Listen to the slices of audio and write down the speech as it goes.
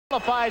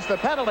Nullifies the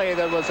penalty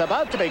that was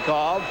about to be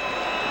called.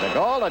 The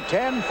goal at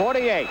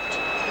 10:48.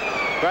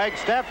 Greg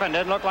Stephan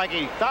didn't look like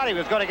he thought he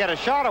was going to get a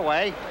shot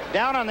away.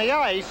 Down on the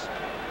ice.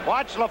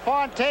 Watch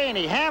LaFontaine.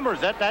 He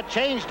hammers it. That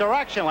changed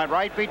direction. Went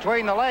right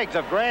between the legs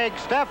of Greg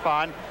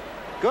Stephan.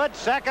 Good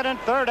second and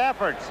third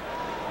efforts.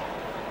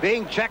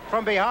 Being checked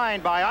from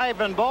behind by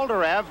Ivan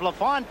Boldarev.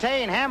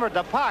 LaFontaine hammered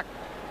the puck.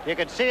 You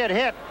could see it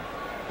hit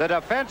the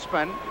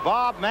defenseman,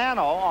 Bob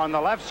Mano, on the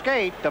left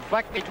skate,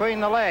 deflect between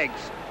the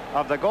legs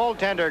of the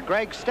goaltender,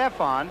 Greg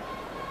Stephan.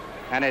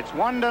 And it's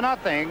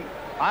 1-0,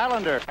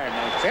 Islanders.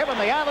 And it's given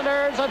the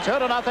Islanders a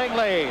 2-0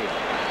 lead.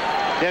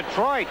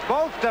 Detroit,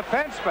 both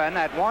defensemen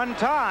at one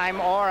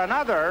time or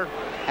another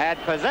had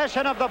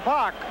possession of the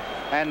puck,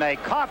 and they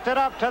coughed it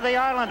up to the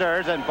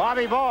Islanders, and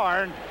Bobby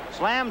Bourne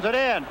slams it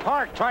in.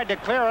 Park tried to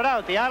clear it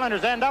out. The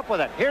Islanders end up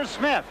with it. Here's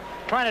Smith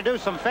trying to do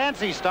some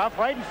fancy stuff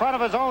right in front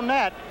of his own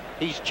net.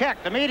 He's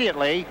checked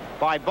immediately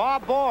by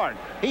Bob Bourne.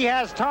 He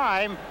has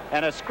time,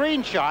 and a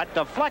screenshot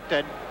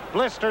deflected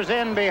blisters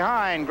in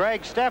behind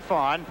Greg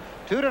Stephan.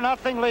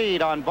 2-0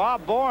 lead on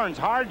Bob Bourne's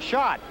hard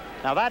shot.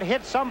 Now that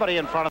hit somebody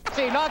in front of.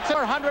 He knocks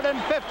her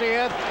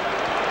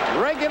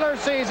 150th regular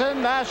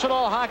season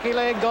National Hockey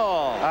League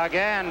goal.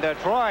 Again,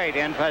 Detroit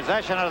in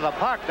possession of the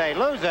puck. They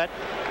lose it,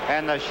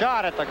 and the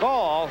shot at the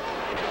goal.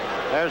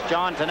 There's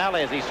John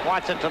Tonelli as he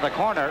swats it to the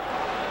corner.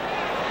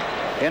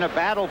 In a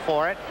battle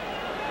for it.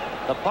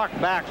 The puck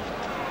back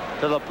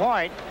to the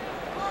point.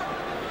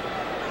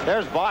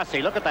 There's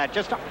Bossy. Look at that.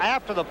 Just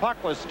after the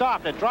puck was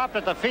stopped, it dropped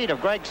at the feet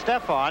of Greg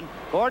Stephan.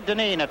 Gord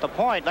Dineen at the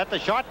point. Let the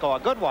shot go. A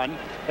good one.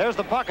 There's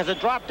the puck as it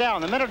dropped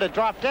down. The minute it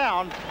dropped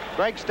down,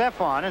 Greg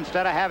Stephan,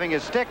 instead of having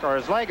his stick or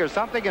his leg or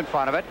something in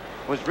front of it,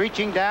 was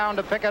reaching down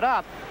to pick it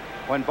up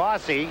when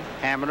Bossy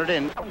hammered it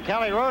in.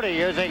 Kelly Rudy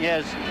using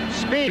his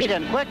speed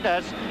and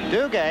quickness.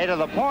 Duguay to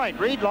the point.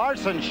 Reed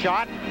Larson's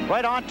shot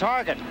right on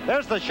target.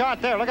 There's the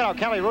shot there. Look at how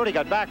Kelly Rudy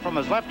got back from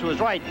his left to his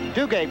right.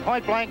 Duguay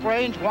point blank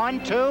range.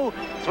 1, 2,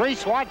 3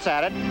 swats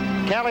at it.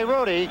 Kelly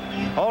Rudy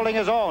holding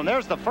his own.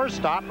 There's the first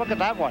stop. Look at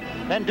that one.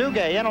 Then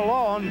Duguay in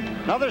alone.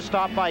 Another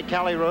stop by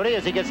Kelly Rudy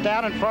as he gets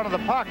down in front of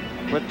the puck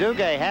with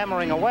Duguay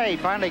hammering away. He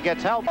finally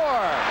gets help.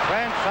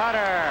 Brent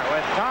Sutter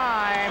with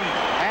time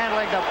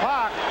handling the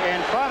puck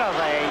in front of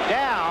a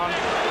down.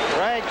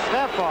 Greg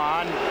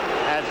Stephan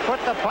has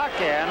put the puck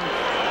in,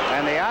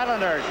 and the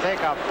Islanders take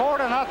a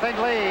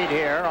 4-0 lead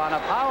here on a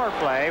power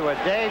play with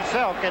Dave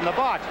Silk in the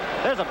box.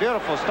 There's a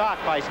beautiful stop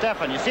by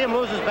Stephan. You see him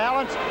lose his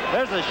balance?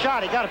 There's the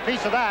shot. He got a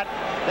piece of that.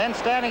 Then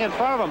standing in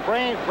front of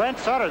him, Brent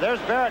Sutter. There's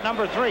Barrett,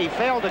 number 3.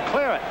 Failed to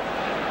clear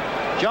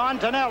it. John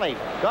Tonelli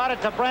got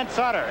it to Brent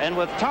Sutter, and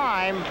with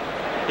time,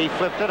 he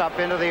flipped it up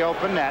into the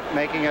open net,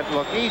 making it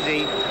look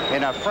easy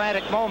in a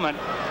frantic moment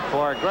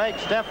for Greg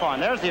Stephan.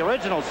 There's the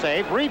original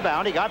save.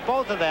 Rebound. He got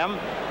both of them.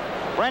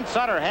 Brent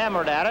Sutter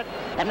hammered at it,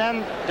 and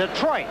then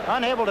Detroit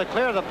unable to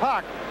clear the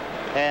puck,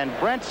 and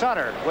Brent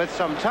Sutter with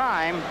some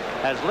time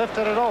has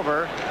lifted it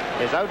over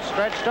his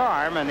outstretched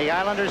arm, and the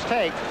Islanders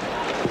take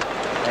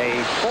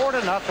a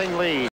 4-0 lead.